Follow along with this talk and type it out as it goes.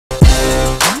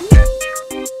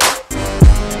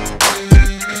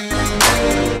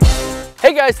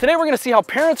guys, today we're gonna see how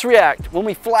parents react when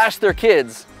we flash their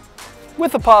kids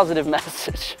with a positive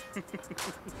message.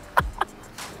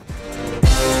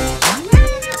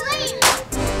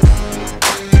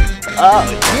 Oh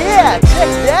yeah, check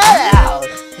that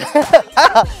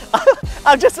out!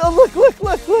 I'm just, oh look.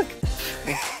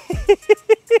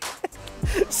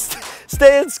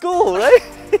 Stay in school, right?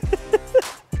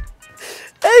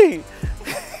 Hey!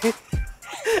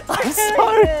 I'm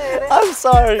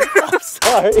sorry.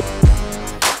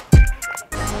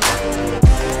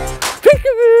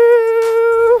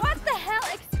 Peekaboo! What the hell?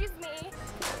 Excuse me.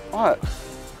 What?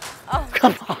 Oh.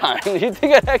 Come on, you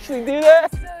think I'd actually do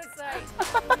that? So sorry.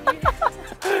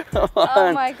 Come on.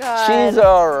 Oh my God. She's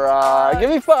alright. Oh, Give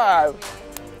me 5.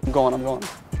 I'm going.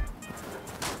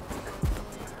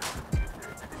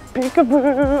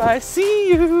 Peekaboo, I see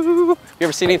you. You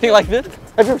ever seen anything like this?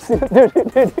 Have you ever seen it?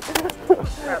 Dude.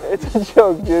 It's a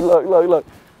joke, dude. Look.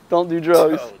 Don't do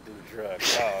drugs. Don't do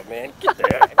drugs. Oh, man. Get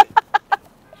there.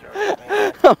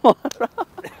 Come on, bro.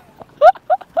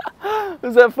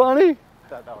 Is that funny?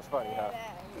 Thought that was funny, huh?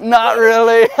 Not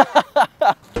really.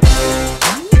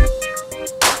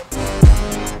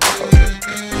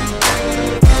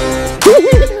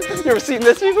 You ever seen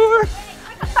this before?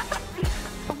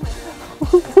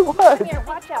 What? Come here,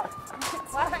 watch out.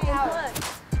 Watch out.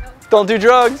 Don't do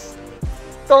drugs.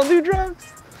 Don't do drugs.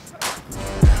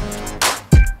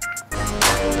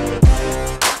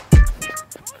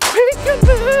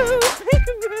 Peekaboo,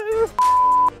 peekaboo.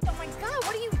 Oh my God,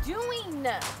 what are you doing?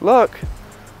 Look.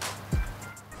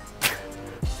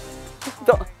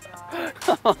 Don't.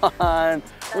 Come on.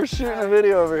 We're shooting a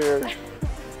video over here.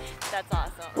 That's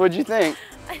awesome. What'd you think?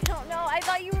 I don't know. I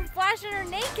thought you were flashing her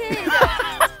naked.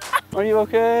 Are you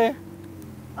okay?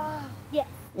 Yeah.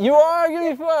 You are? Give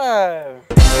me 5.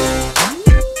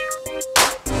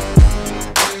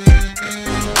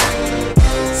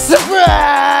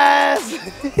 Surprise!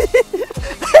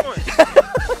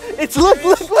 It's look.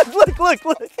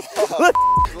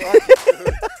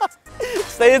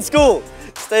 Stay in school.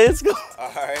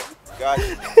 All right. Got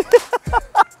you.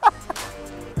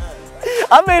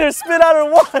 I made her spit out her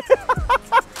water.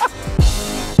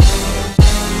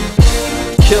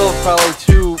 Kill probably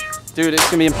 2. Dude, it's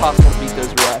gonna be impossible to beat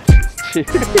those reactions.